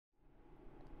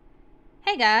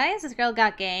Hey guys, this girl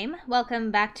got game.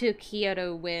 Welcome back to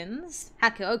Kyoto Wins.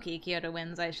 Hakuoki Kyoto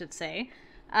Wins, I should say.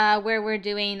 Where we're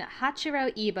doing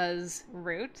Hachiro Iba's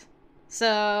route.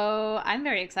 So, I'm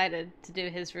very excited to do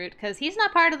his route, because he's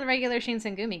not part of the regular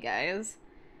Shinsengumi guys.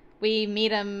 We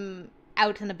meet him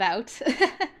out and about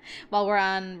while we're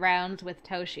on rounds with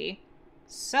Toshi.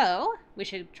 So, we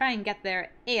should try and get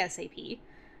there ASAP.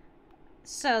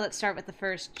 So, let's start with the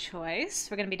first choice.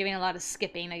 We're going to be doing a lot of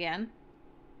skipping again.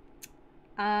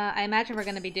 I imagine we're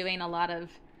going to be doing a lot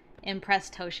of Impress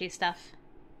Toshi stuff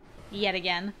yet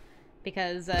again,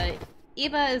 because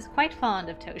Iba is quite fond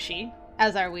of Toshi,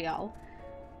 as are we all.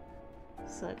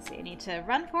 So let's see, I need to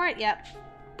run for it. Yep,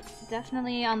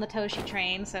 definitely on the Toshi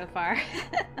train so far.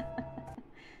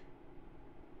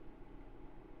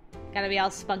 Gotta be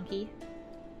all spunky.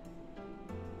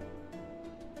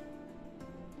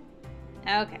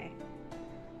 Okay.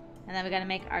 And then we gotta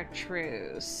make our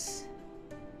truce.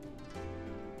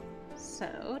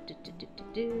 So,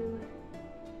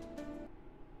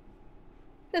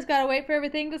 Just gotta wait for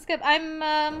everything to skip.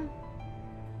 I'm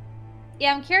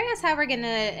curious how we're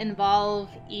gonna involve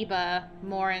Iba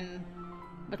more in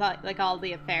with like all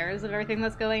the affairs of everything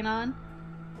that's going on.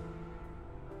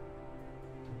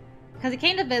 Because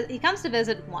he comes to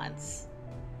visit once,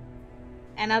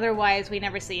 and otherwise we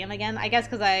never see him again. I guess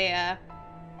because I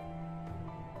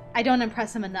don't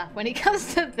impress him enough when he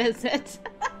comes to visit.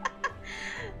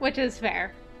 Which is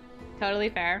fair. Totally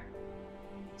fair.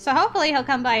 So hopefully he'll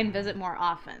come by and visit more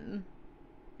often.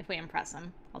 If we impress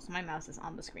him. Also, my mouse is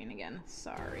on the screen again.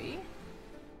 Sorry.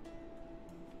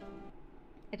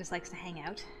 It just likes to hang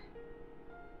out.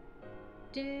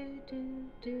 Do, do,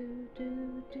 do,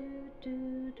 do, do,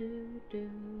 do, do, do,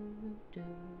 do.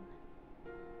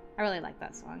 I really like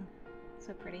that song.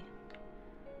 So pretty.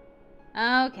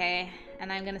 Okay.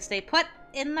 And I'm gonna stay put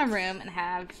in the room and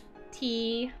have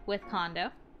tea with Kondo.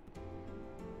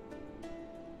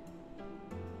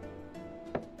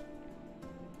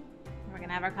 We're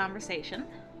gonna have our conversation.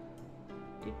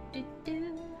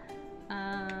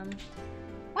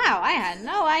 Wow, I had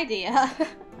no idea.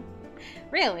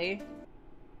 Really?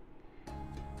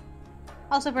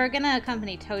 Also, if we're gonna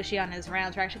accompany Toshi on his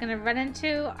rounds, we're actually gonna run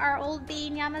into our old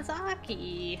bean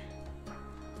Yamazaki.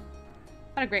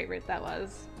 What a great route that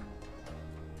was.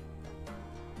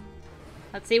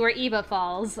 Let's see where Iba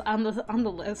falls on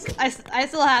the list. I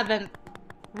still haven't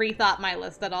rethought my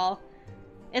list at all.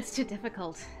 It's too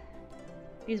difficult.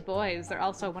 These boys, they're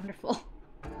all so wonderful.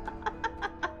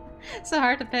 So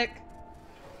hard to pick.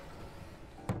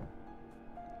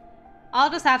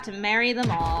 I'll just have to marry them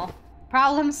all.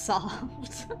 Problem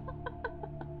solved.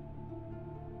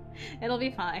 It'll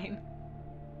be fine.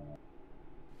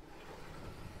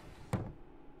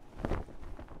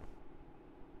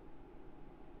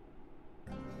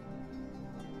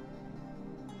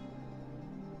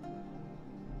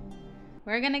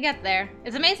 We're gonna get there.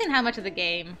 It's amazing how much of the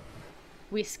game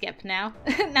we skip now.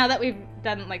 Now that we've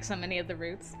done like so many of the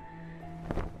routes.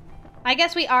 I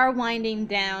guess we are winding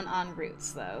down on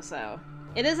routes though, so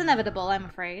it is inevitable, I'm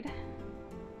afraid.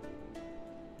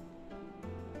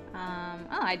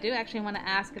 Oh, I do actually want to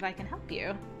ask if I can help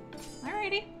you.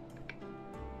 Alrighty.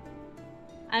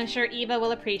 I'm sure Iba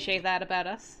will appreciate that about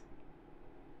us.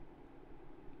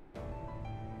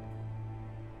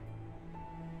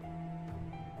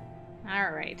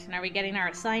 Alright, and are we getting our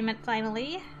assignment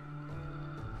finally?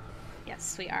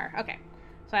 Yes, we are. Okay.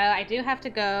 So I do have to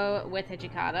go with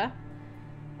Hijikata.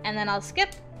 And then I'll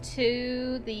skip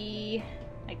to the...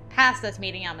 like, past us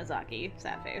meeting Yamazaki.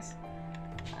 Sad face.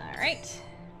 Alright.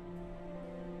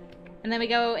 And then we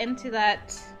go into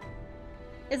that...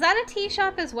 Is that a tea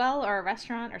shop as well, or a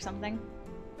restaurant, or something?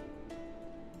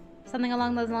 Something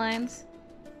along those lines?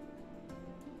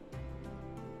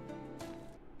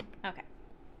 Okay.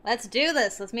 Let's do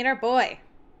this! Let's meet our boy!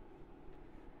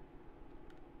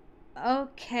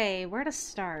 Okay, where to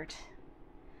start?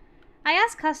 I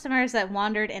asked customers that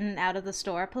wandered in and out of the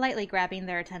store, politely grabbing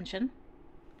their attention.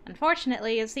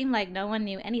 Unfortunately, it seemed like no one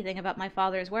knew anything about my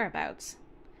father's whereabouts.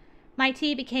 My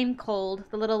tea became cold,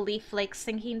 the little leaf flakes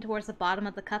sinking towards the bottom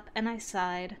of the cup, and I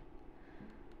sighed.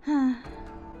 All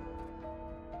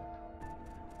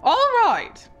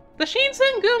right! The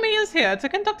Shinsengumi is here to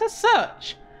conduct a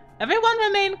search. Everyone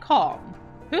remain calm.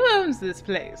 Who owns this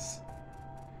place?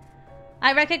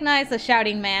 I recognized the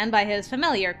shouting man by his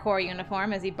familiar corps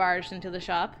uniform as he barged into the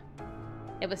shop.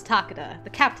 It was Takeda, the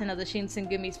captain of the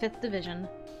Shinsengumi's 5th Division.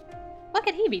 What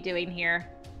could he be doing here?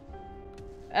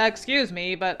 Excuse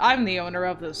me, but I'm the owner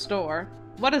of this store.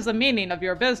 What is the meaning of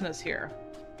your business here?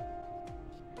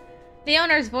 The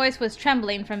owner's voice was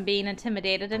trembling from being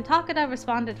intimidated, and Takeda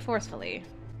responded forcefully.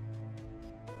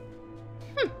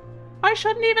 I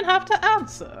shouldn't even have to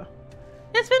answer.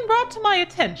 It's been brought to my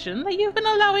attention that you've been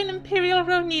allowing Imperial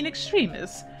Ronin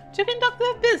extremists to conduct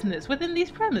their business within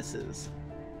these premises.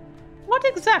 What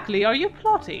exactly are you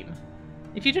plotting?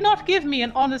 If you do not give me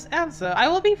an honest answer, I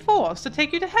will be forced to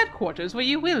take you to headquarters where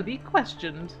you will be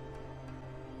questioned.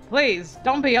 Please,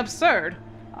 don't be absurd.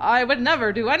 I would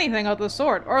never do anything of the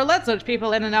sort, or let such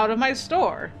people in and out of my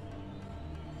store.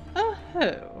 Oh,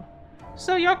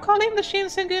 so you're calling the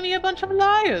Shinsengumi a bunch of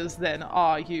liars then,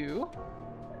 are you?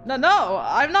 No,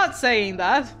 I'm not saying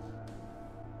that.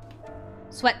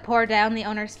 Sweat poured down the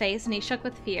owner's face, and he shook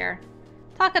with fear.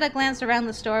 Takeda glanced around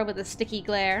the store with a sticky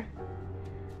glare.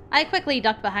 I quickly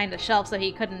ducked behind a shelf so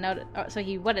he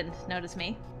wouldn't notice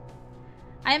me.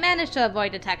 I managed to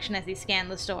avoid detection as he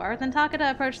scanned the store, then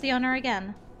Takeda approached the owner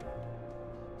again.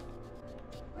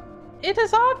 It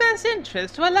is our best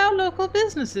interest to allow local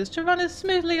businesses to run as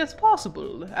smoothly as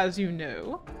possible, as you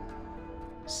know.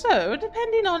 So,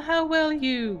 depending on how well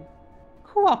you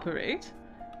cooperate,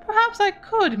 perhaps I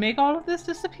could make all of this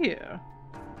disappear.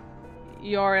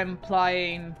 You're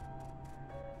implying...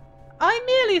 I'm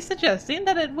merely suggesting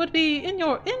that it would be in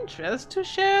your interest to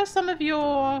share some of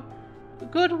your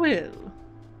goodwill.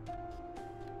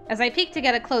 As I peeked to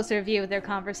get a closer view of their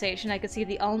conversation, I could see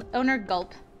the owner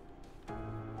gulp.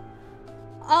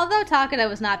 Although Takeda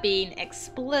was not being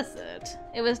explicit,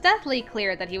 it was definitely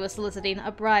clear that he was soliciting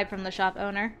a bribe from the shop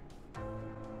owner.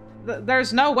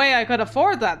 There's no way I could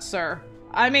afford that, sir.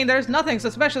 I mean, there's nothing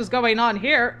suspicious going on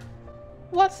here.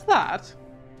 What's that?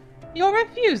 You're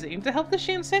refusing to help the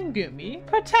Shinsengumi,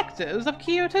 protectors of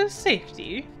Kyoto's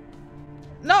safety?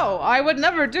 No, I would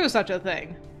never do such a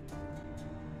thing.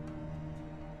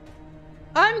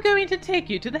 I'm going to take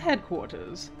you to the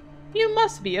headquarters. You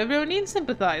must be a Ronin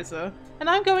sympathizer, and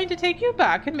I'm going to take you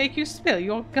back and make you spill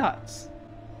your guts.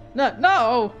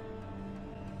 No!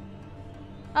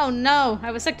 Oh no,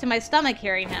 I was sick to my stomach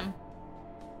hearing him.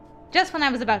 Just when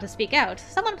I was about to speak out,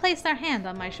 someone placed their hand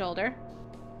on my shoulder.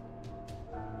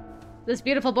 This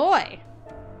beautiful boy.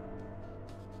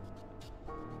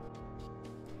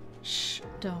 Shh,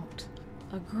 don't.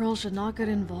 A girl should not get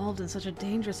involved in such a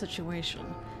dangerous situation.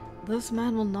 This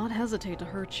man will not hesitate to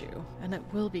hurt you, and it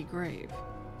will be grave.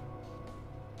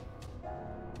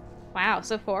 Wow,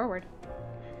 so forward.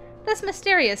 This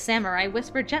mysterious samurai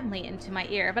whispered gently into my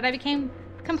ear, but I became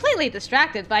completely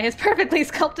distracted by his perfectly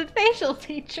sculpted facial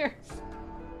features.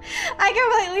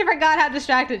 I completely forgot how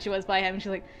distracted she was by him. She's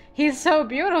like, he's so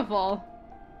beautiful.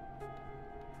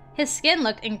 His skin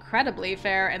looked incredibly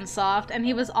fair and soft, and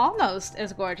he was almost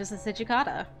as gorgeous as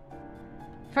Hijikata.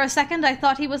 For a second, I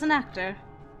thought he was an actor.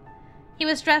 He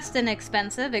was dressed in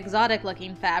expensive,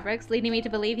 exotic-looking fabrics, leading me to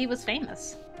believe he was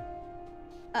famous.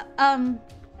 Don't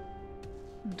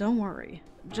worry.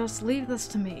 Just leave this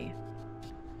to me.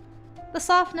 The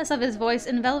softness of his voice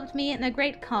enveloped me in a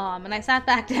great calm, and I sat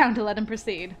back down to let him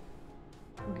proceed.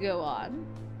 Go on.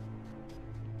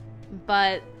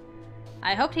 But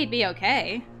I hoped he'd be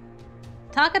okay.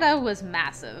 Takeda was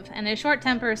massive, and his short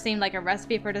temper seemed like a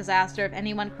recipe for disaster if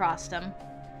anyone crossed him.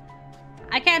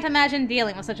 I can't imagine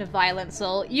dealing with such a violent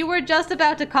soul. You were just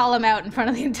about to call him out in front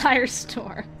of the entire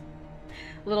store.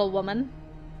 Little woman.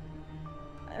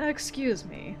 Excuse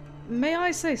me. May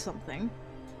I say something?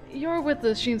 You're with the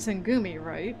Shinsengumi,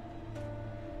 right?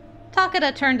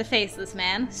 Takeda turned to face this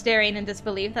man, staring in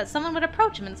disbelief that someone would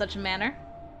approach him in such a manner.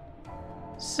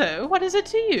 So, what is it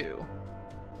to you?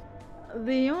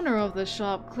 The owner of the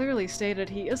shop clearly stated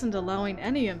he isn't allowing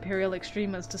any Imperial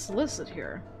extremists to solicit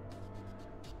here.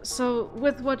 So,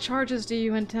 with what charges do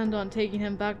you intend on taking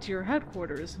him back to your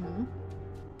headquarters,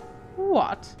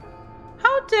 What?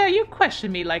 How dare you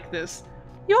question me like this?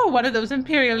 You're one of those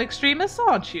Imperial extremists,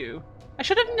 aren't you? I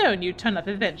should have known you'd turn up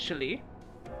eventually.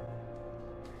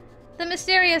 The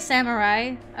mysterious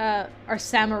samurai, or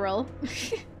samural,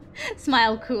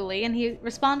 smiled coolly, and he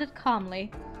responded calmly.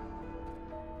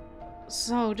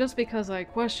 So, just because I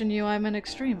question you, I'm an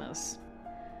extremist.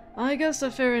 I guess a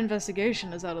fair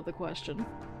investigation is out of the question.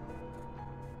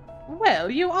 Well,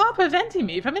 you are preventing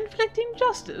me from inflicting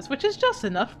justice, which is just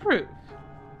enough proof.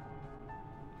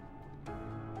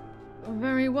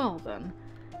 Very well, then.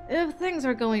 If things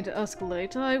are going to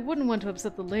escalate, I wouldn't want to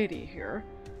upset the lady here.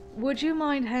 Would you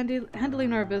mind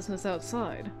handling our business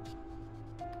outside?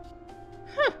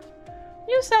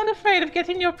 You sound afraid of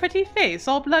getting your pretty face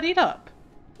all bloodied up.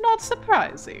 Not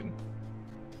surprising.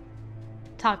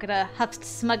 Takeda huffed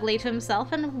smugly to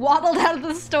himself and waddled out of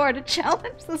the store to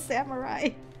challenge the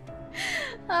samurai.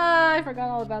 I forgot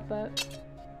all about that.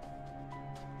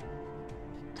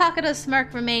 Takeda's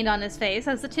smirk remained on his face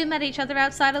as the two met each other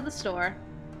outside of the store.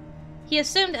 He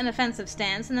assumed an offensive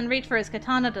stance and then reached for his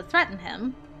katana to threaten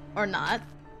him, Or not.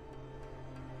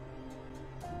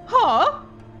 Huh?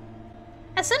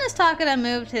 As soon as Takeda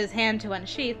moved his hand to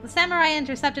unsheath, the samurai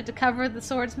intercepted to cover the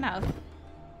sword's mouth.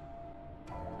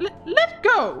 Let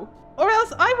go, or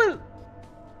else I will...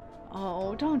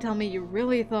 Oh, don't tell me you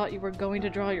really thought you were going to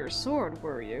draw your sword,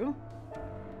 were you?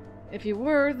 If you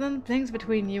were, then things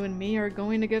between you and me are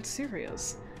going to get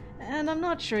serious. And I'm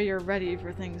not sure you're ready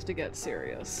for things to get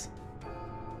serious.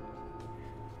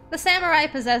 The samurai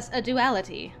possessed a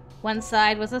duality. One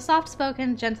side was a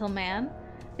soft-spoken, gentle man,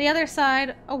 the other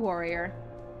side, a warrior.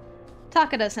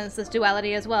 Takeda sensed this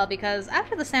duality as well, because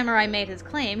after the samurai made his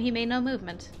claim, he made no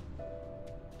movement.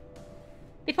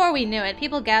 Before we knew it,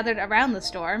 people gathered around the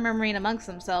store, murmuring amongst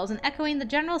themselves and echoing the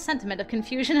general sentiment of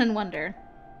confusion and wonder.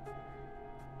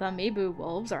 The Mibu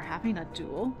wolves are having a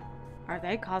duel? Are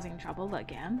they causing trouble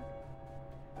again?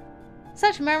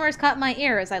 Such murmurs caught my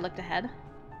ear as I looked ahead.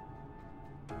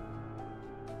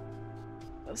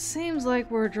 Seems like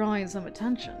we're drawing some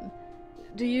attention.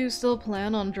 Do you still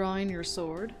plan on drawing your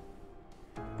sword?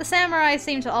 The samurai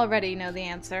seemed to already know the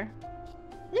answer.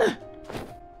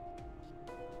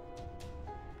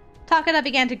 Takeda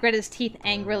began to grit his teeth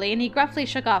angrily, and he gruffly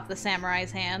shook off the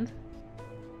samurai's hand.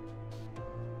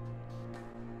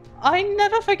 I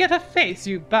never forget a face,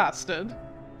 you bastard.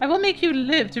 I will make you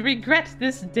live to regret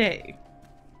this day.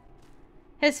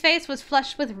 His face was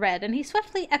flushed with red, and he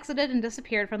swiftly exited and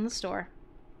disappeared from the store.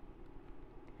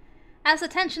 As the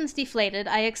tensions deflated,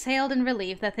 I exhaled in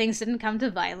relief that things didn't come to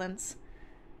violence.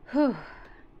 Whew.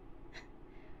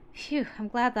 Phew, I'm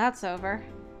glad that's over.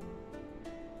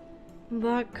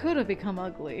 That could have become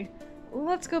ugly.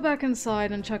 Let's go back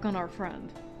inside and check on our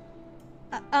friend.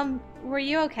 Were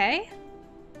you okay?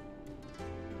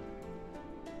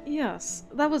 Yes,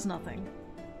 that was nothing.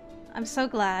 I'm so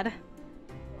glad.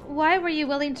 Why were you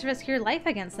willing to risk your life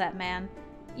against that man?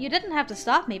 You didn't have to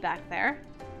stop me back there.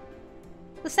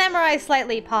 The samurai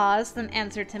slightly paused, then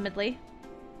answered timidly.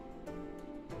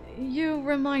 You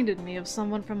reminded me of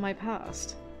someone from my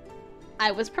past.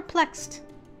 I was perplexed.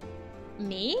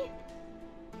 Me?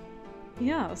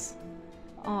 Yes.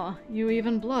 Ah, you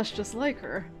even blush just like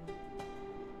her.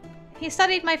 He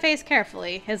studied my face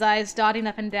carefully, his eyes dotting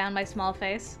up and down my small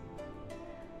face.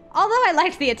 Although I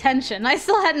liked the attention, I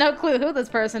still had no clue who this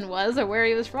person was or where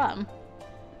he was from.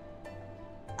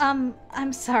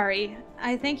 I'm sorry.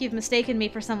 I think you've mistaken me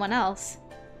for someone else.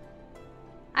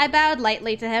 I bowed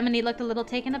lightly to him and he looked a little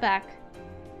taken aback.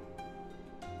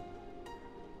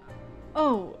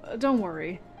 Oh, don't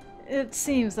worry. It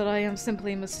seems that I am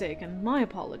simply mistaken. My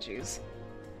apologies.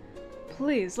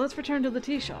 Please, let's return to the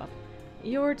tea shop.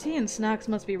 Your tea and snacks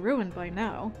must be ruined by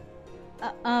now.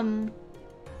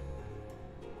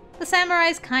 The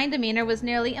samurai's kind demeanor was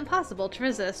nearly impossible to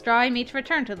resist, drawing me to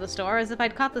return to the store as if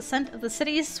I'd caught the scent of the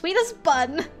city's sweetest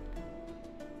bun.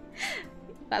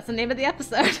 That's the name of the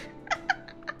episode.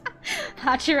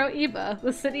 Hachiro Iba,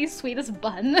 the city's sweetest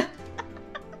bun.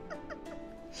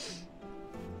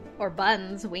 Or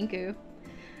buns, winku.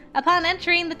 Upon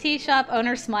entering the tea shop,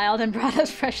 owner smiled and brought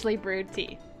us freshly brewed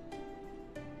tea.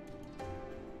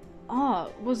 Ah,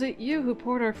 was it you who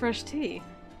poured our fresh tea?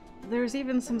 There's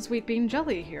even some sweet bean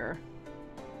jelly here.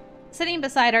 Sitting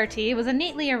beside our tea was a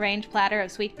neatly arranged platter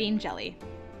of sweet bean jelly.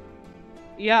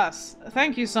 Yes,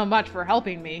 thank you so much for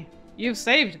helping me. You've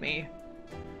saved me.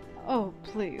 Oh,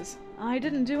 please. I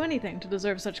didn't do anything to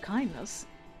deserve such kindness.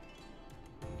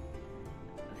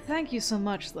 Thank you so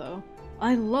much, though.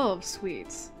 I love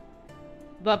sweets.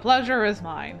 The pleasure is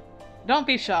mine. Don't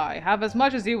be shy. Have as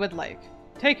much as you would like.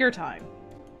 Take your time.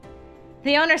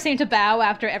 The owner seemed to bow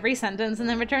after every sentence and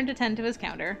then returned to tend to his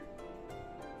counter.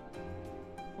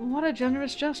 What a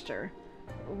generous gesture.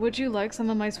 Would you like some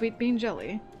of my sweet bean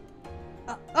jelly?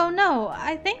 Oh no,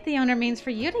 I think the owner means for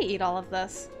you to eat all of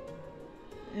this.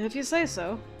 If you say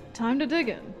so. Time to dig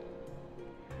in.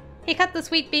 He cut the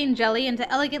sweet bean jelly into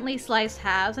elegantly sliced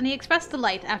halves and he expressed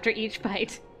delight after each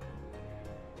bite.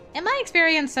 In my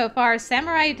experience so far,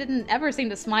 samurai didn't ever seem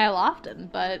to smile often,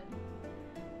 but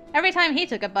every time he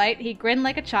took a bite, he grinned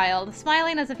like a child,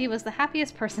 smiling as if he was the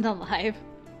happiest person alive.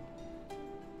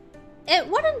 It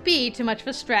wouldn't be too much of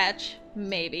a stretch,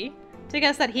 maybe, to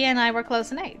guess that he and I were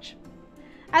close in age.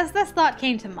 As this thought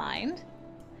came to mind,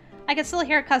 I could still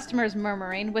hear customers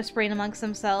murmuring, whispering amongst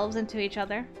themselves and to each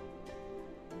other.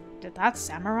 Did that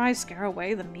samurai scare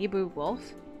away the Mibu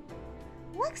wolf?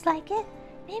 Looks like it.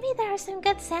 Maybe there are some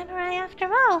good samurai after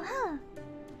all, huh?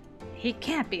 He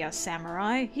can't be a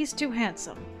samurai. He's too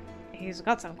handsome. He's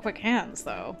got some quick hands,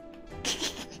 though.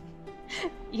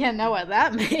 You know what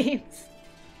that means.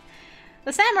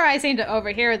 The samurai seemed to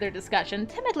overhear their discussion,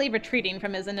 timidly retreating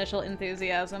from his initial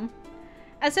enthusiasm.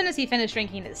 As soon as he finished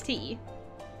drinking his tea,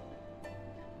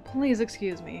 Please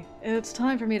excuse me. It's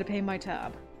time for me to pay my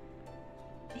tab.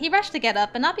 He rushed to get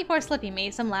up, but not before slipping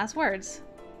me some last words.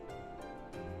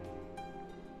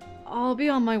 I'll be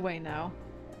on my way now.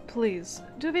 Please,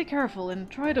 do be careful and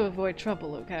try to avoid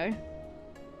trouble, okay?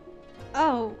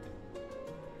 Oh.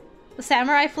 The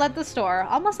samurai fled the store,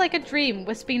 almost like a dream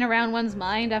wisping around one's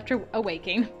mind after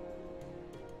awaking.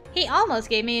 He almost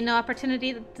gave me no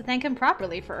opportunity to thank him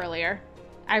properly for earlier.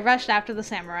 I rushed after the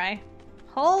samurai.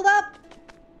 Hold up!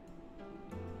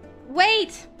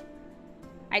 Wait!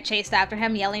 I chased after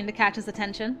him, yelling to catch his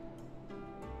attention.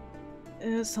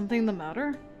 Is something the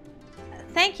matter?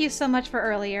 Thank you so much for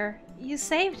earlier. You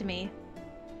saved me.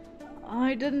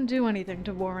 I didn't do anything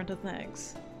to warrant a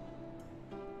thanks.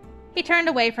 He turned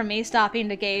away from me, stopping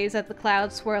to gaze at the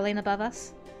clouds swirling above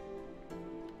us.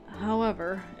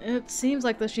 However, it seems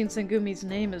like the Shinsengumi's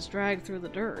name is dragged through the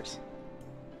dirt.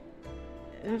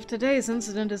 If today's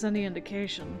incident is any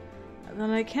indication, then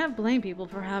I can't blame people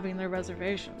for having their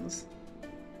reservations.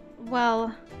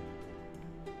 Well,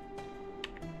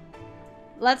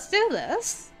 let's do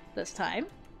this time.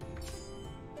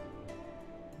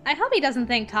 I hope he doesn't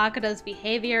think Takeda's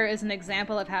behavior is an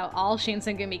example of how all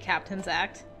Shinsengumi captains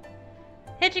act.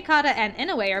 Hijikata and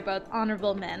Inoue are both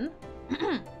honorable men.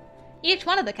 Each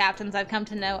one of the captains I've come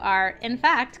to know are, in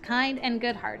fact, kind and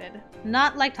good-hearted.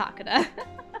 Not like Takeda.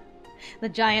 The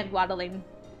giant waddling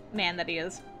man that he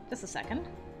is. Just a second.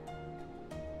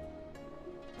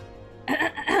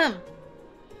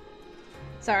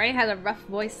 Sorry, had a rough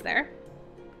voice there.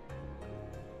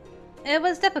 It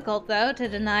was difficult, though, to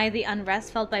deny the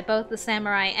unrest felt by both the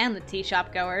samurai and the tea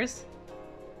shop goers.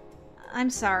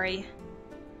 I'm sorry.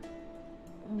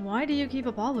 Why do you keep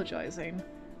apologizing?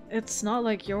 It's not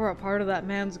like you're a part of that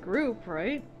man's group,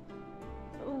 right?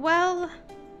 Well,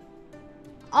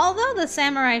 although the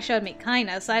samurai showed me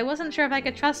kindness, I wasn't sure if I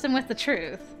could trust him with the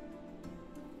truth.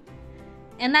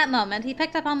 In that moment, he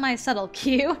picked up on my subtle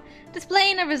cue,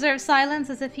 displaying a reserved silence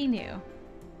as if he knew.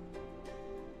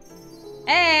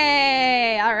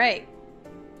 Hey! Alright.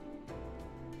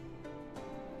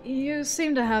 You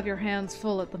seem to have your hands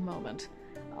full at the moment.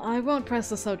 I won't press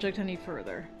the subject any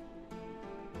further.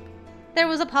 There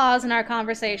was a pause in our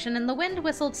conversation, and the wind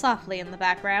whistled softly in the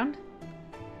background.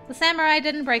 The samurai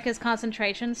didn't break his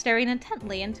concentration, staring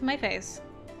intently into my face.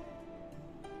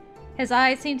 His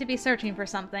eyes seemed to be searching for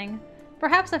something,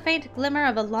 perhaps a faint glimmer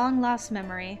of a long-lost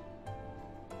memory.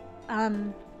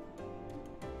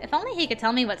 If only he could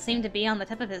tell me what seemed to be on the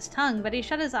tip of his tongue, but he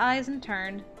shut his eyes and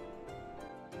turned.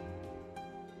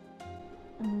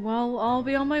 Well, I'll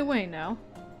be on my way now.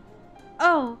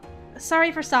 Oh,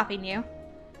 sorry for stopping you.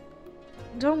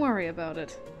 Don't worry about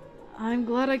it. I'm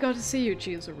glad I got to see you,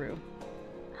 Chizuru.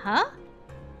 Huh?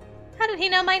 How did he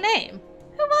know my name?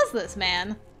 Who was this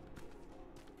man?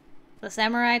 The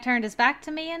samurai turned his back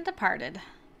to me and departed.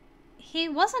 He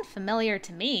wasn't familiar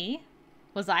to me.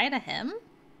 Was I to him?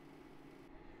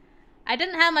 I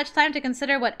didn't have much time to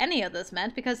consider what any of this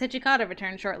meant because Hijikata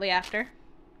returned shortly after.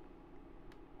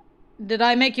 Did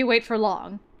I make you wait for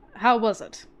long? How was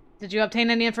it? Did you obtain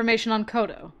any information on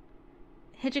Kyoto?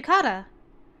 Hijikata.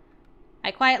 I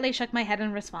quietly shook my head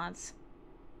in response.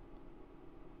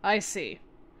 I see.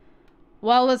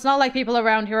 Well, it's not like people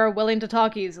around here are willing to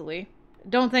talk easily.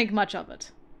 Don't think much of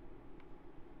it.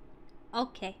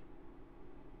 Okay.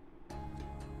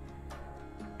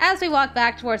 As we walked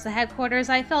back towards the headquarters,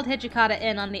 I filled Hijikata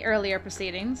in on the earlier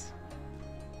proceedings.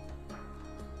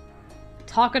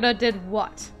 Takeda did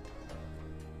what?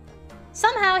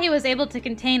 Somehow he was able to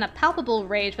contain a palpable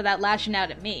rage without lashing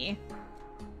out at me.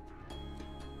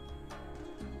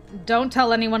 Don't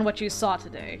tell anyone what you saw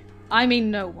today. I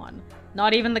mean no one.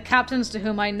 Not even the captains to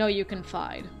whom I know you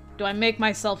confide. Do I make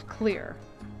myself clear?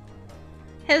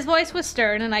 His voice was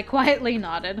stern, and I quietly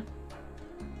nodded.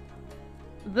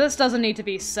 This doesn't need to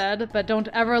be said, but don't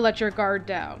ever let your guard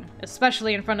down,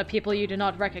 especially in front of people you do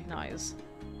not recognize.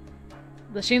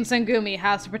 The Shinsengumi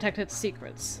has to protect its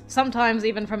secrets, sometimes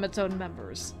even from its own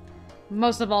members.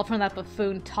 Most of all from that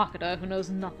buffoon Takeda who knows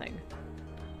nothing.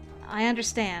 I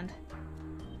understand.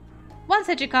 Once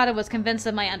Hijikata was convinced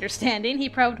of my understanding, he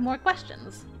probed more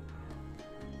questions.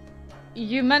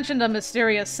 You mentioned a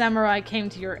mysterious samurai came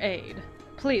to your aid.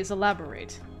 Please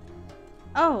elaborate.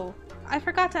 Oh, I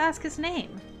forgot to ask his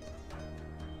name.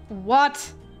 What?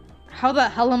 How the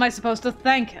hell am I supposed to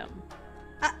thank him?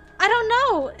 I don't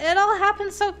know. It all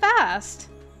happened so fast.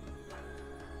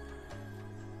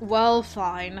 Well,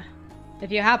 fine.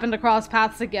 If you happen to cross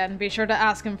paths again, be sure to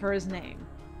ask him for his name.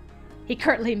 He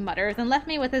curtly muttered and left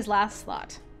me with his last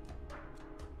thought.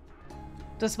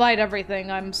 Despite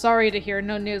everything, I'm sorry to hear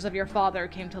no news of your father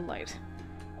came to light.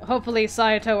 Hopefully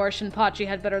Saito or Shinpachi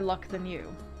had better luck than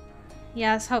you.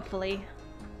 Yes, hopefully.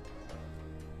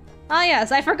 Ah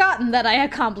yes, I'd forgotten that I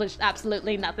accomplished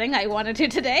absolutely nothing I wanted to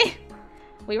today.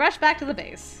 We rushed back to the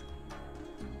base.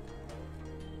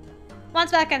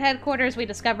 Once back at headquarters, we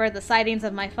discovered the sightings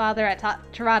of my father at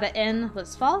Tarada Inn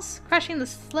was false, crushing the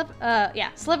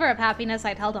sliver of happiness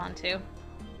I'd held on to.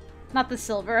 Not the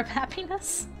silver of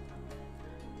happiness.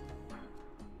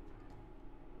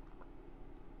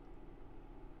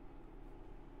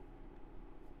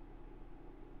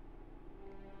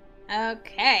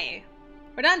 Okay.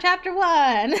 We're done chapter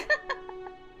 1!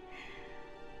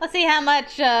 Let's see how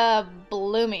much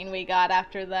blooming we got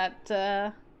after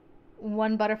that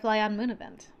one butterfly on moon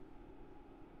event.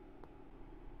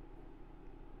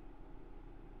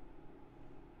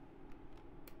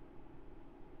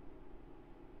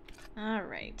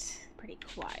 Alright. Pretty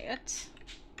quiet.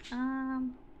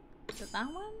 Is it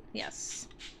that one? Yes.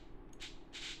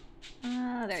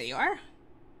 There you are.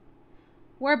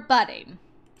 We're budding.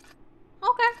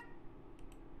 Okay.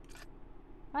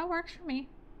 That works for me.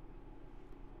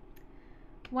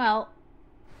 Well,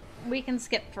 we can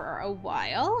skip for a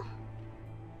while.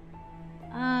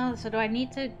 So do I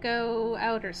need to go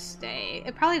out or stay?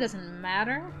 It probably doesn't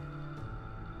matter.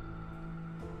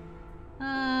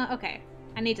 Okay.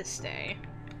 I need to stay.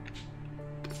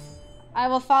 I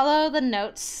will follow the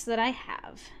notes that I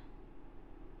have.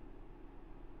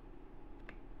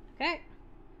 Okay.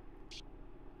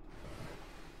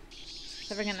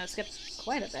 So we're gonna skip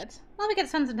quite a bit. Well, we get to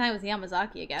spend some time with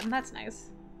Yamazaki again. That's nice.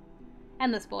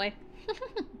 And this boy.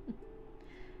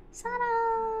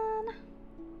 Sanan!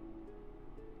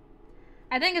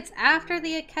 I think it's after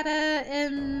the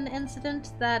Ikeda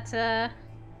incident that,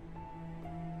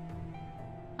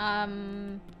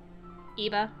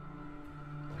 Iba,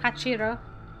 Hachiro,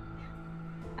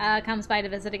 comes by to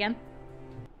visit again.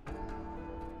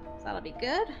 So that'll be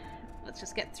good. Let's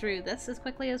just get through this as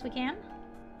quickly as we can.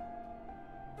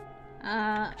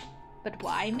 But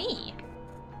why me?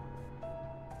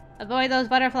 Avoid those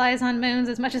butterflies on moons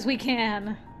as much as we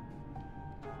can.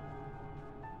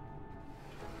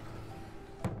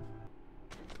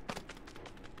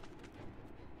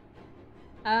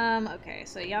 Okay,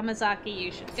 so Yamazaki,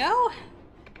 you should go.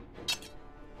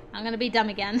 I'm gonna be dumb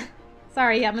again.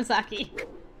 Sorry, Yamazaki.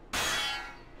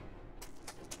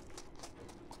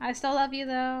 I still love you,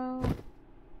 though.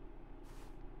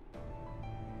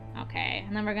 Okay,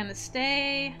 and then we're gonna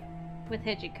stay with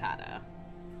Hijikata.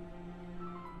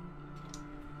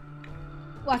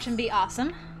 Watch him be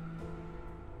awesome.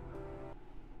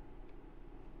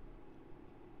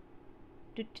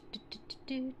 Do, do, do, do,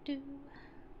 do, do.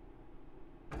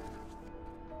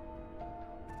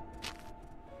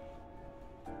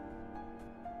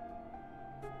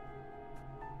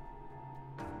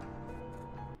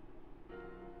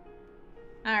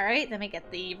 Alright, let me get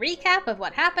the recap of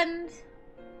what happened.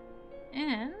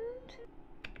 And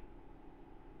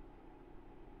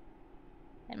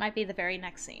it might be the very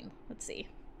next scene. Let's see.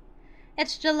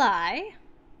 It's July.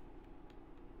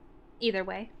 Either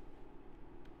way.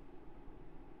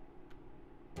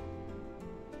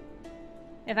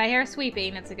 If I hear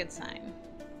sweeping, it's a good sign.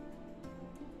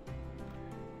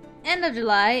 End of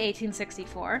July,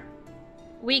 1864.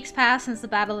 Weeks passed since the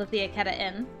Battle of the Ikeda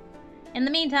Inn. In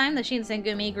the meantime, the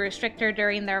Shinsengumi grew stricter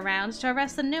during their rounds to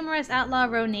arrest the numerous outlaw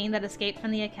ronin that escaped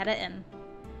from the Ikeda Inn.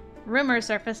 Rumors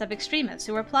surfaced of extremists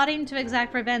who were plotting to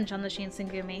exact revenge on the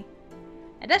Shinsengumi.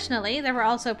 Additionally, there were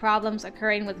also problems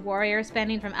occurring with warriors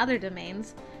spanning from other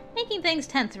domains, making things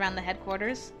tense around the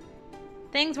headquarters.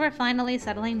 Things were finally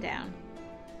settling down.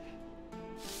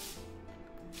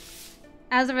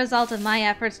 As a result of my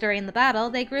efforts during the battle,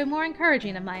 they grew more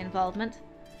encouraging of my involvement.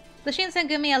 The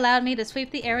Shinsengumi allowed me to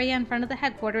sweep the area in front of the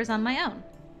headquarters on my own.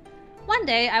 One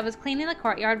day, I was cleaning the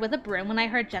courtyard with a broom when I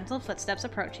heard gentle footsteps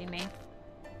approaching me.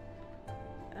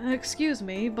 Excuse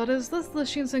me, but is this the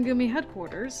Shinsengumi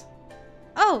headquarters?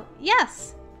 Oh,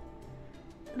 yes!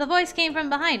 The voice came from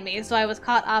behind me, so I was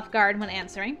caught off guard when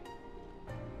answering.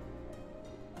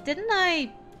 Didn't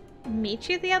I meet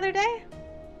you the other day?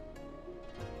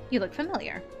 You look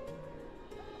familiar.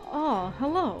 Ah,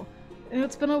 hello.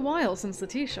 It's been a while since the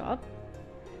tea shop.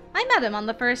 I met him on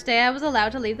the first day I was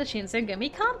allowed to leave the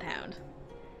Shinsengumi compound.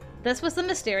 This was the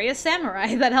mysterious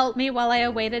samurai that helped me while I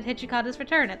awaited Hichikata's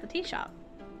return at the tea shop.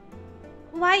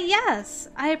 Why, yes.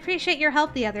 I appreciate your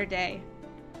help the other day.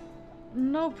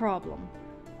 No problem.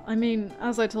 I mean,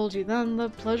 as I told you then, the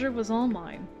pleasure was all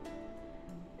mine.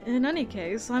 In any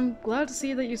case, I'm glad to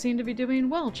see that you seem to be doing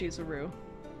well, Chizuru.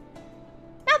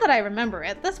 Now that I remember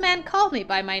it, this man called me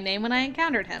by my name when I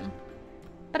encountered him.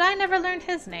 But I never learned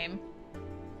his name.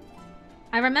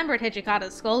 I remembered Hichikata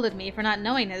scolded me for not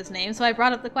knowing his name, so I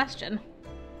brought up the question.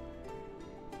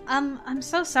 I'm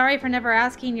so sorry for never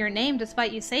asking your name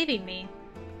despite you saving me.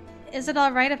 Is it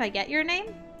alright if I get your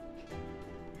name?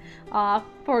 Aw,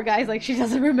 poor guy's like she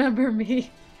doesn't remember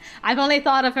me. I've only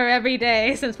thought of her every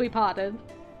day since we potted.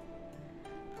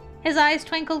 His eyes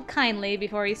twinkled kindly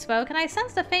before he spoke, and I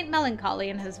sensed a faint melancholy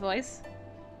in his voice.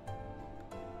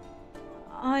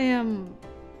 I am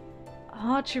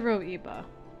Hachiro Iba.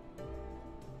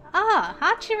 Ah,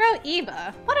 Hachiro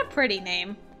Iba. What a pretty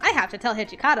name. I have to tell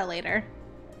Hijikata later.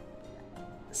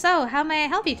 So, how may I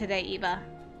help you today, Iba?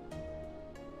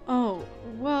 Oh,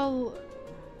 well...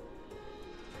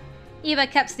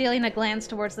 Iba kept stealing a glance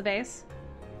towards the base.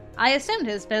 I assumed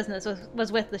his business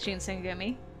was with the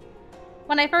Shinsengumi.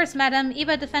 When I first met him,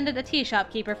 Iba defended a tea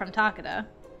shopkeeper from Takeda.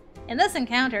 In this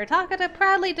encounter, Takeda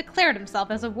proudly declared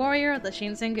himself as a warrior of the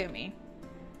Shinsengumi.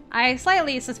 I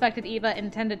slightly suspected Iba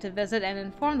intended to visit and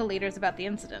inform the leaders about the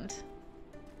incident.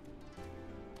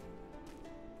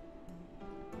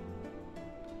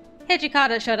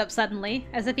 Hijikata showed up suddenly,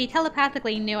 as if he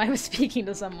telepathically knew I was speaking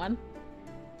to someone.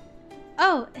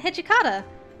 Oh, Hijikata,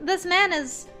 this man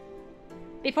is...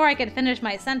 Before I could finish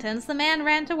my sentence, the man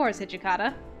ran towards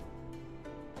Hijikata.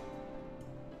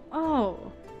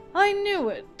 Oh, I knew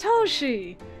it!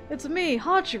 Toshi! It's me,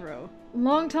 Hachiro.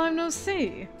 Long time no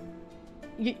see.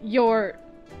 You're...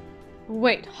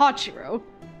 Wait, Hachiro?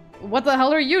 What the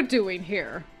hell are you doing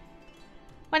here?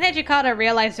 When Hijikata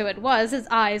realized who it was, his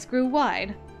eyes grew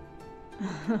wide.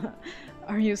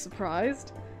 Are you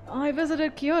surprised? I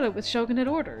visited Kyoto with shogunate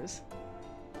orders.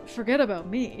 Forget about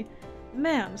me.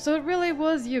 Man, so it really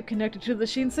was you connected to the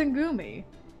Shinsengumi.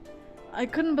 I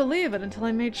couldn't believe it until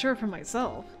I made sure for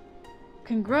myself.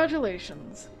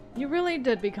 Congratulations. You really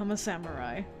did become a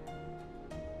samurai.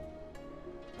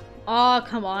 Aw,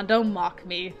 come on, don't mock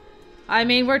me. I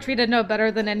mean, we're treated no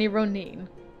better than any Ronin.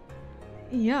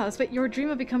 Yes, but your dream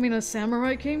of becoming a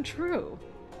samurai came true.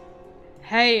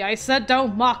 Hey, I said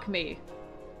don't mock me!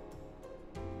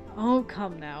 Oh,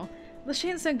 come now. The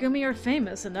Shinsengumi are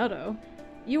famous in Edo.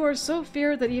 You are so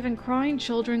feared that even crying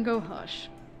children go hush.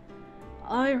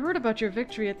 I heard about your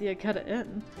victory at the Akeda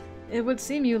Inn. It would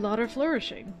seem you lot are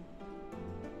flourishing.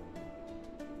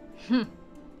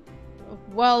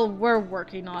 Well, we're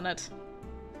working on it.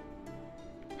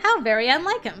 How very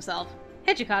unlike himself.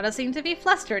 Hijikata seemed to be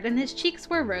flustered and his cheeks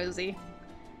were rosy.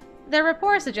 Their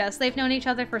rapport suggests they've known each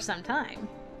other for some time.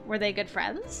 Were they good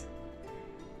friends?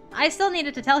 I still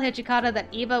needed to tell Hijikata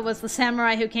that Iba was the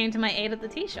samurai who came to my aid at the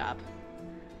tea shop.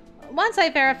 Once I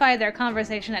verified their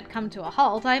conversation had come to a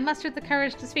halt, I mustered the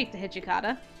courage to speak to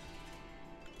Hijikata.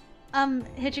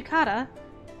 Hijikata,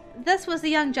 this was the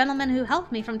young gentleman who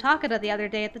helped me from Takeda the other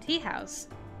day at the tea house.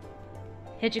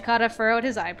 Hijikata furrowed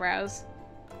his eyebrows.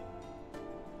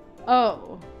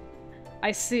 Oh,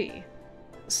 I see.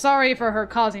 Sorry for her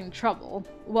causing trouble.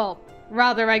 Well,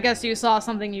 rather, I guess you saw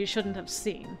something you shouldn't have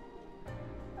seen.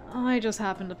 I just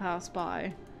happened to pass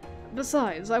by.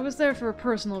 Besides, I was there for a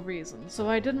personal reason, so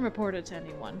I didn't report it to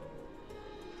anyone.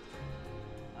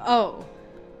 Oh.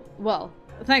 Well,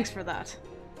 thanks for that.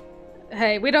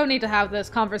 Hey, we don't need to have this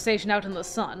conversation out in the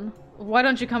sun. Why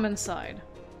don't you come inside?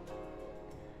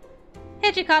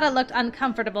 Hijikata looked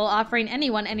uncomfortable offering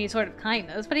anyone any sort of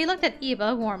kindness, but he looked at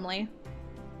Iba warmly.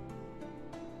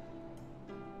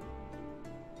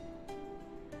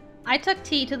 I took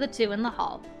tea to the two in the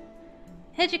hall.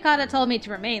 Hijikata told me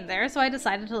to remain there, so I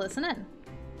decided to listen in.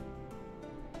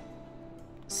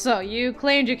 So, you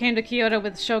claimed you came to Kyoto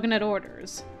with shogunate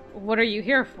orders. What are you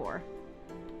here for?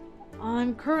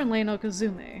 I'm currently in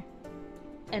Okazume.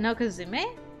 In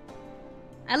Okazume?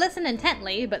 I listened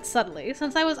intently, but subtly,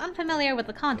 since I was unfamiliar with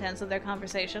the contents of their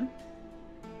conversation.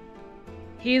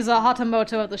 He's a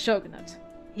Hatamoto of the shogunate.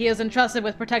 He is entrusted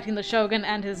with protecting the shogun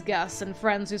and his guests and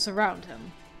friends who surround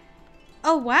him.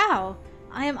 Oh wow!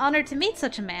 I am honored to meet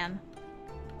such a man.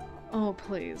 Oh,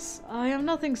 please. I am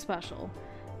nothing special.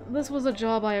 This was a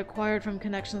job I acquired from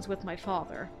connections with my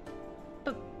father.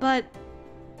 But...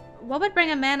 what would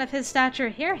bring a man of his stature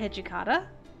here, Hijikata?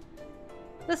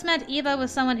 This meant Iba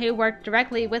was someone who worked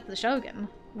directly with the shogun.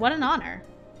 What an honor.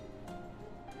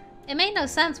 It made no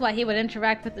sense why he would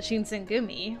interact with the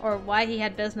Shinsengumi, or why he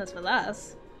had business with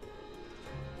us.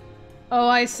 Oh,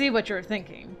 I see what you're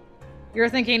thinking. You're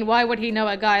thinking, why would he know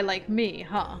a guy like me,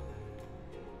 huh?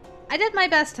 I did my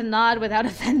best to nod without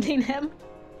offending him.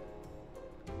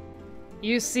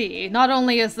 You see, not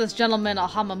only is this gentleman a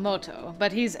Hamamoto,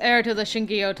 but he's heir to the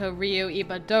Shingyoto Ryu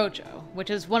Iba Dojo, which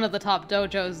is one of the top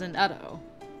dojos in Edo.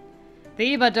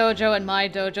 The Iba Dojo and my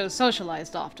dojo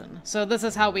socialized often, so this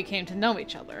is how we came to know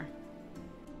each other.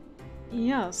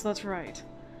 Yes, that's right.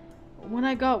 When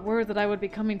I got word that I would be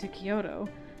coming to Kyoto,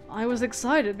 I was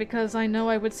excited because I know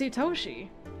I would see Toshi.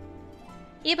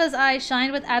 Iba's eyes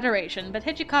shined with adoration, but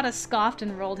Hijikata scoffed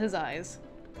and rolled his eyes.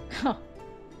 Huh.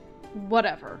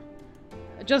 Whatever.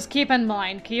 Just keep in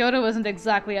mind, Kyoto isn't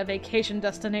exactly a vacation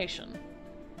destination.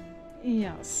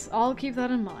 Yes, I'll keep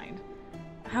that in mind.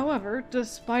 However,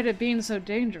 despite it being so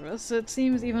dangerous, it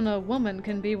seems even a woman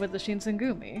can be with the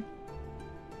Shinsengumi.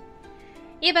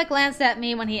 Iba glanced at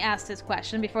me when he asked his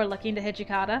question before looking to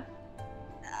Hijikata.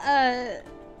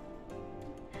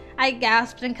 I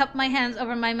gasped and cupped my hands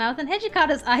over my mouth, and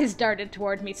Hijikata's eyes darted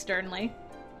toward me sternly.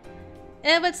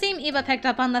 It would seem Iba picked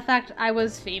up on the fact I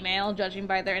was female, judging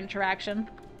by their interaction.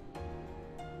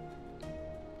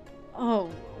 Oh,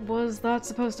 was that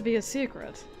supposed to be a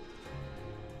secret?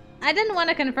 I didn't want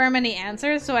to confirm any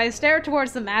answers, so I stared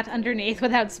towards the mat underneath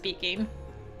without speaking.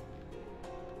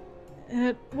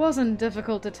 It wasn't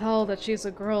difficult to tell that she's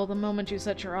a girl the moment you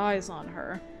set your eyes on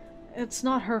her. It's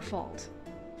not her fault.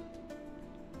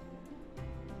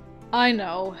 I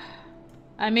know.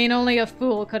 I mean, only a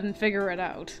fool couldn't figure it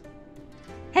out.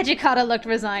 Hijikata looked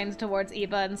resigned towards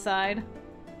Iba and sighed.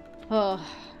 Ugh.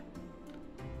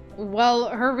 Well,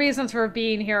 her reasons for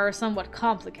being here are somewhat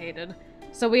complicated,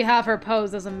 so we have her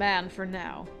posed as a man for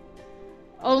now.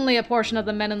 Only a portion of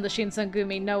the men in the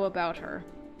Shinsengumi know about her,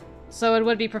 so it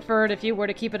would be preferred if you were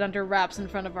to keep it under wraps in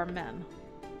front of our men.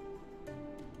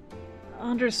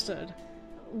 Understood.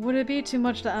 Would it be too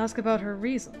much to ask about her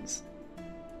reasons?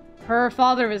 Her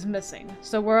father is missing,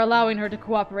 so we're allowing her to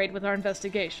cooperate with our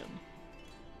investigation.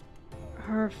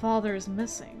 Her father is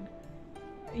missing.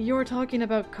 You're talking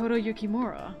about Koto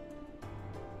Yukimura.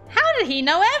 How did he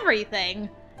know everything?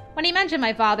 When he mentioned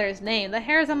my father's name, the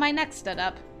hairs on my neck stood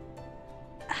up.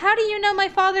 How do you know my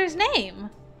father's name?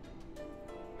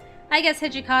 I guess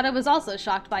Hijikata was also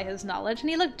shocked by his knowledge, and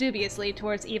he looked dubiously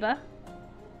towards Iba.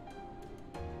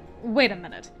 Wait a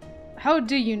minute. How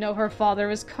do you know her father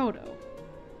is Koto?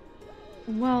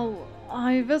 Well,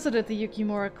 I visited the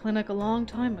Yukimura clinic a long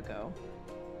time ago.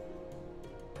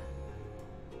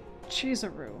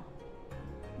 Chizuru,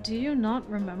 do you not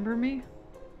remember me?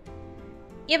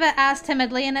 Iba asked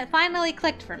timidly, and it finally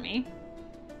clicked for me.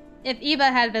 If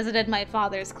Iba had visited my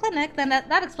father's clinic, then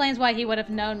that explains why he would have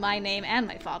known my name and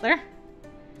my father.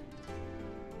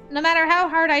 No matter how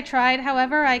hard I tried,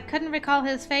 however, I couldn't recall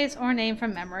his face or name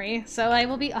from memory, so I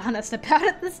will be honest about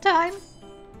it this time.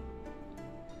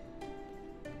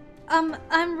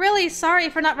 I'm really sorry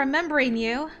for not remembering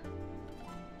you.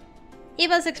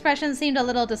 Iba's expression seemed a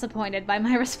little disappointed by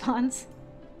my response.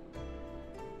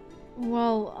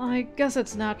 Well, I guess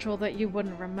it's natural that you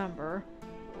wouldn't remember.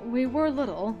 We were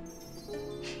little.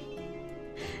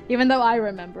 Even though I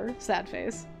remember. Sad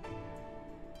face.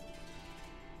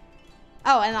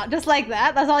 Oh, and just like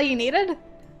that? That's all you needed?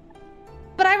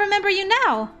 But I remember you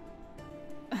now!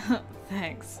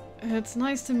 Thanks. It's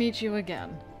nice to meet you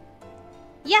again.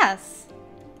 Yes.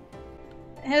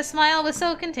 His smile was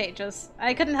so contagious.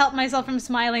 I couldn't help myself from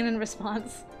smiling in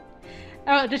response.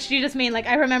 Oh, did she just mean, like,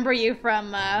 I remember you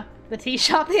from, the tea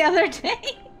shop the other day?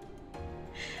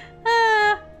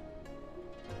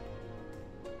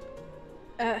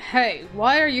 Hey,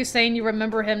 why are you saying you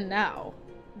remember him now?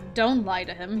 Don't lie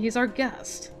to him, he's our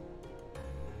guest.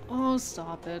 Oh,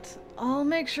 stop it. I'll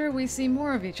make sure we see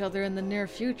more of each other in the near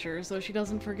future so she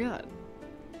doesn't forget.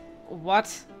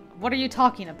 What? What are you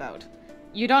talking about?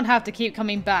 You don't have to keep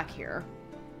coming back here.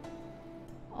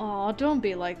 Aw, don't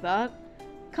be like that.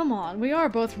 Come on, we are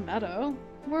both from Edo.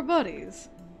 We're buddies.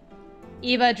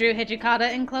 Iba drew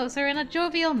Hijikata in closer in a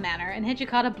jovial manner, and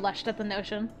Hijikata blushed at the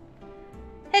notion.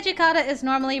 Hijikata is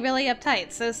normally really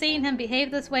uptight, so seeing him behave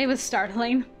this way was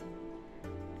startling.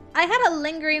 I had a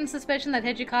lingering suspicion that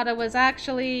Hijikata was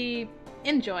actually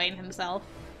enjoying himself.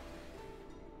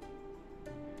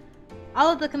 All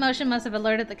of the commotion must have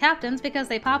alerted the captains because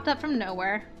they popped up from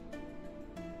nowhere.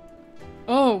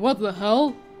 Oh, what the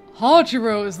hell?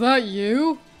 Hachiro, is that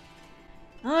you?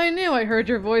 I knew I heard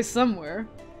your voice somewhere.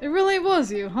 It really was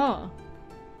you, huh?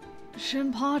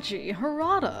 Shinpachi,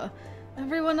 Harada.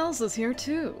 Everyone else is here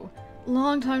too.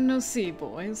 Long time no see,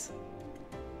 boys.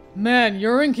 Man,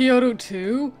 you're in Kyoto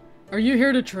too? Are you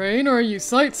here to train or are you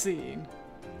sightseeing?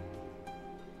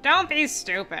 Don't be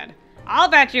stupid. I'll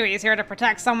bet you he's here to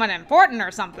protect someone important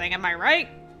or something, am I right?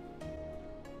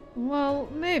 Well,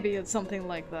 maybe it's something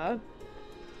like that.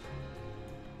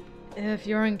 If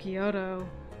you're in Kyoto,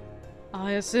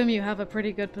 I assume you have a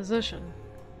pretty good position.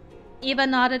 Iba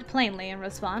nodded plainly in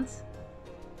response.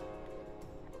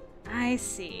 I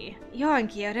see. You're in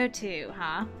Kyoto too,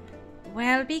 huh?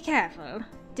 Well, be careful.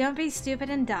 Don't be stupid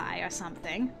and die or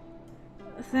something.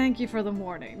 Thank you for the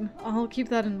warning. I'll keep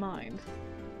that in mind.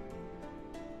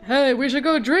 Hey, we should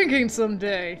go drinking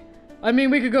someday. I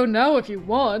mean, we could go now if you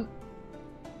want.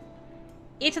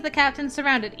 Each of the captains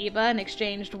surrounded Iba and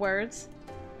exchanged words.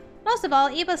 Most of all,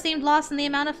 Iba seemed lost in the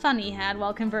amount of fun he had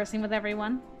while conversing with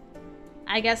everyone.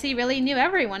 I guess he really knew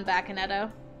everyone back in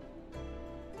Edo.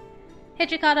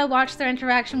 Hijikata watched their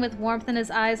interaction with warmth in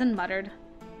his eyes and muttered.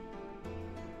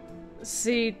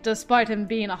 See, despite him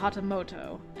being a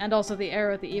Hatamoto, and also the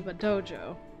heir of the Iba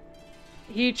dojo,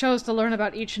 he chose to learn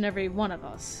about each and every one of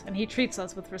us, and he treats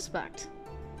us with respect.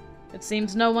 It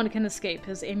seems no one can escape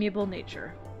his amiable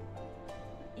nature.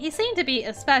 He seemed to be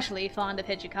especially fond of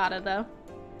Hijikata, though.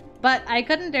 But I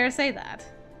couldn't dare say that.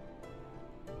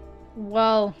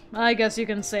 Well, I guess you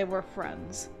can say we're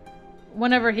friends.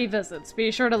 Whenever he visits,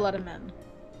 be sure to let him in.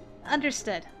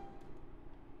 Understood.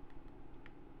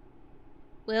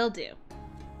 Will do.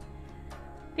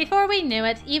 Before we knew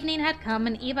it, evening had come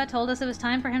and Iba told us it was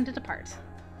time for him to depart.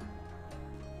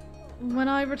 When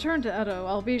I return to Edo,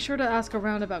 I'll be sure to ask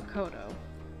around about Kyoto.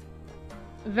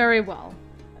 Very well.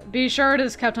 Be sure it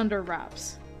is kept under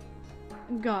wraps.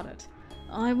 Got it.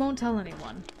 I won't tell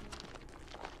anyone.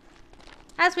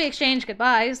 As we exchanged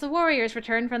goodbyes, the warriors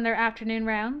returned from their afternoon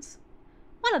rounds.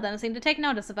 One of them seemed to take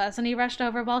notice of us, and he rushed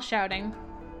over while shouting.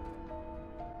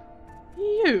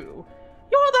 You're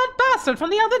that bastard from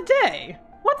the other day!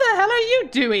 What the hell are you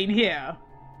doing here?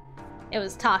 It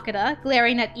was Takeda,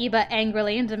 glaring at Iba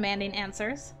angrily and demanding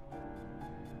answers.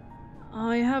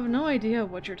 I have no idea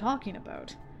what you're talking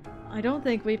about. I don't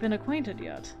think we've been acquainted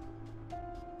yet.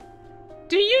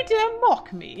 Do you dare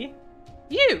mock me?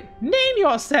 You! Name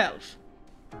yourself!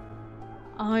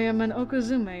 I am an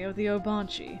Okuzume of the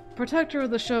Obanchi, protector of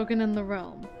the shogun in the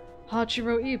realm,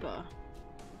 Hachiro Iba.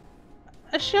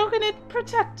 A shogunate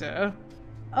protector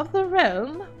of the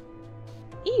realm?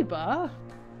 Iba?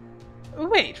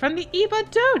 Wait, from the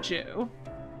Iba dojo?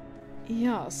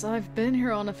 Yes, I've been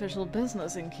here on official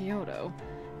business in Kyoto.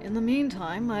 In the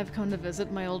meantime, I've come to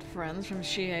visit my old friends from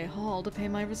Shie Hall to pay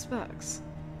my respects.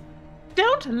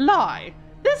 Don't lie!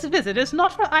 This visit is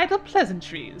not for idle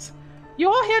pleasantries.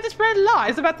 You're here to spread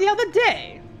lies about the other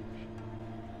day!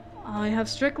 I have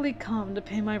strictly come to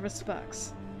pay my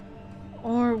respects.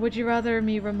 Or would you rather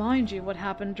me remind you what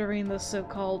happened during this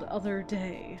so-called other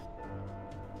day?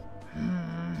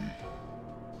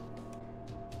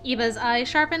 Iba's eyes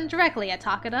sharpened directly at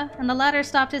Takeda, and the latter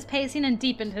stopped his pacing and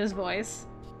deepened his voice.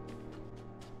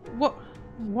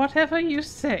 Whatever you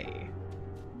say.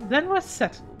 Then we're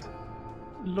settled.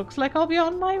 Looks like I'll be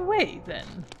on my way, then.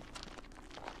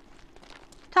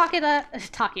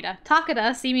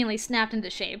 Takeda seemingly snapped into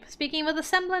shape, speaking with a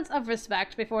semblance of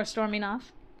respect before storming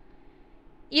off.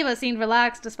 Iba seemed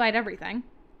relaxed despite everything.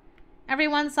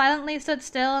 Everyone silently stood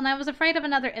still, and I was afraid of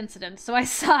another incident, so I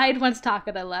sighed once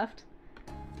Takeda left.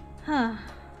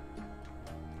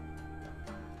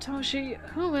 Toshi,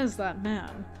 who is that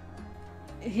man?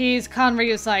 He's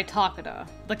Kanryusai Takeda,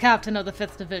 the captain of the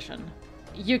 5th Division.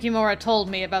 Yukimura told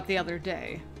me about the other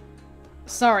day.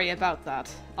 Sorry about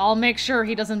that. I'll make sure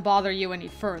he doesn't bother you any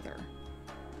further.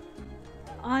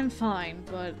 I'm fine,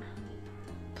 but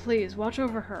please watch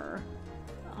over her.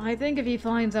 I think if he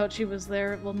finds out she was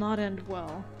there, it will not end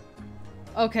well.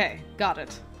 Okay, got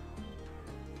it.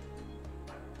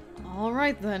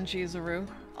 Alright then, Chizuru.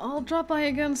 I'll drop by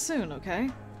again soon, okay?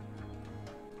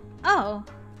 Oh.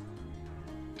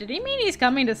 Did he mean he's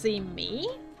coming to see me?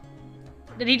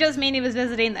 Did he just mean he was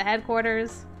visiting the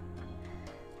headquarters?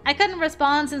 I couldn't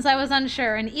respond since I was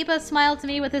unsure, and Iba smiled to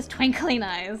me with his twinkling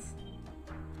eyes.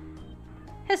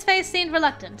 His face seemed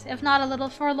reluctant, if not a little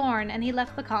forlorn, and he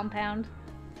left the compound.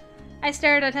 I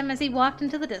stared at him as he walked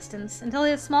into the distance, until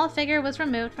his small figure was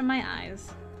removed from my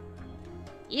eyes.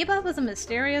 Iba was a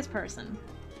mysterious person.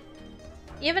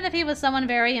 Even if he was someone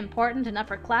very important and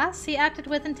upper class, he acted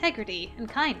with integrity and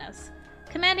kindness,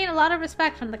 commanding a lot of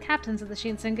respect from the captains of the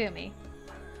Shinsengumi.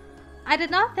 I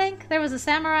did not think there was a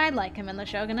samurai like him in the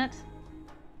shogunate.